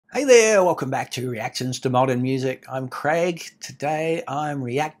Hey there, welcome back to Reactions to Modern Music. I'm Craig. Today I'm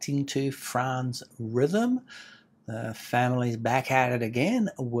reacting to FRANZ Rhythm. The family's back at it again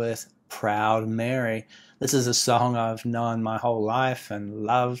with Proud Mary. This is a song I've known my whole life and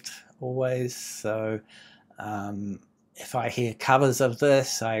loved always. So if I hear covers of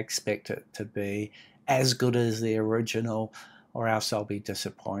this, I expect it to be as good as the original, or else I'll be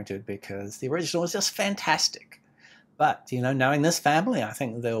disappointed because the original is just fantastic. But, you know, knowing this family, I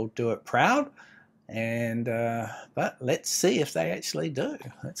think they'll do it proud. And, but let's see if they actually do.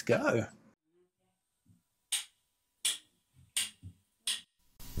 Let's go.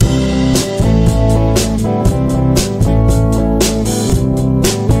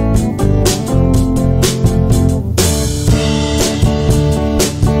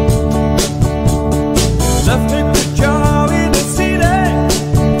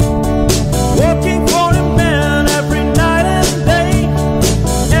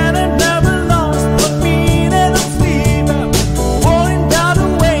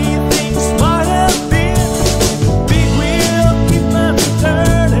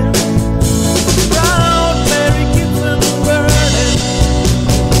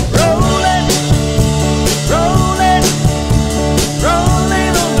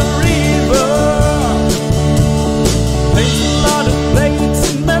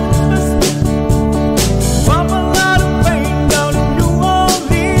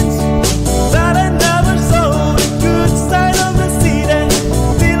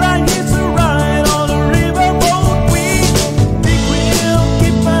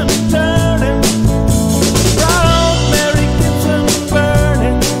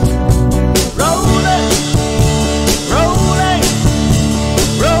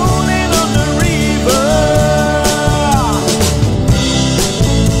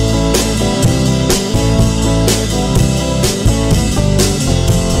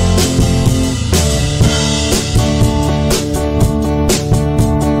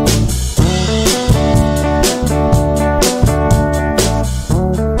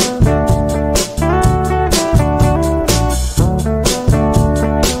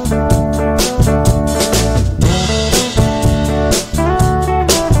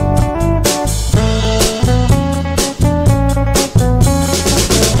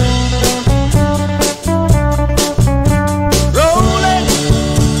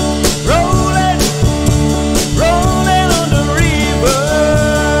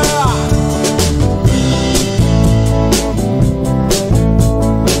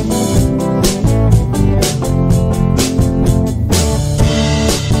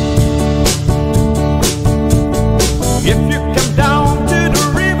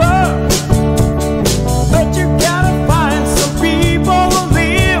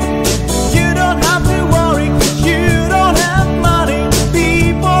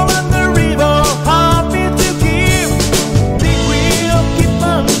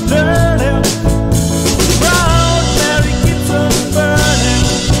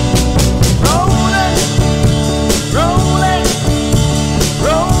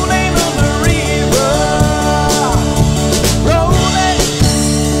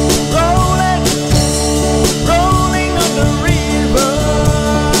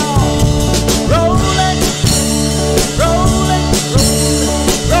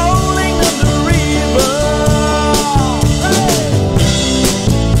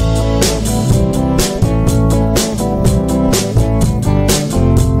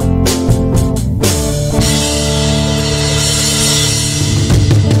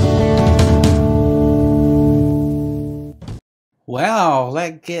 Wow,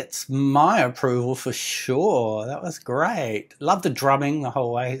 that gets my approval for sure. That was great. Love the drumming the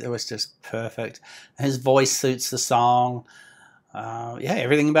whole way. It was just perfect. His voice suits the song. Yeah,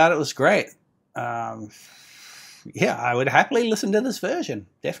 everything about it was great. Yeah, I would happily listen to this version.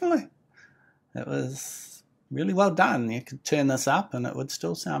 Definitely. It was really well done. You could turn this up and it would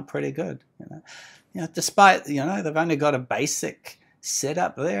still sound pretty good. Despite, they've only got a basic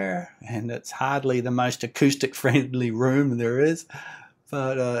setup there and it's hardly the most acoustic friendly room there is,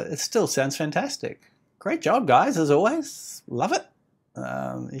 but it still sounds fantastic. Great job, guys, as always. Love it.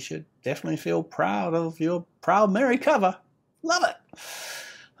 You should definitely feel proud of your Proud Mary cover. Love it.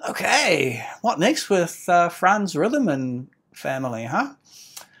 Okay, what next with FRANZ Rhythm and family, huh?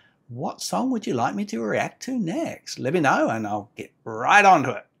 What song would you like me to react to next? Let me know and I'll get right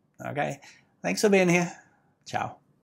onto it. Okay, thanks for being here. Ciao.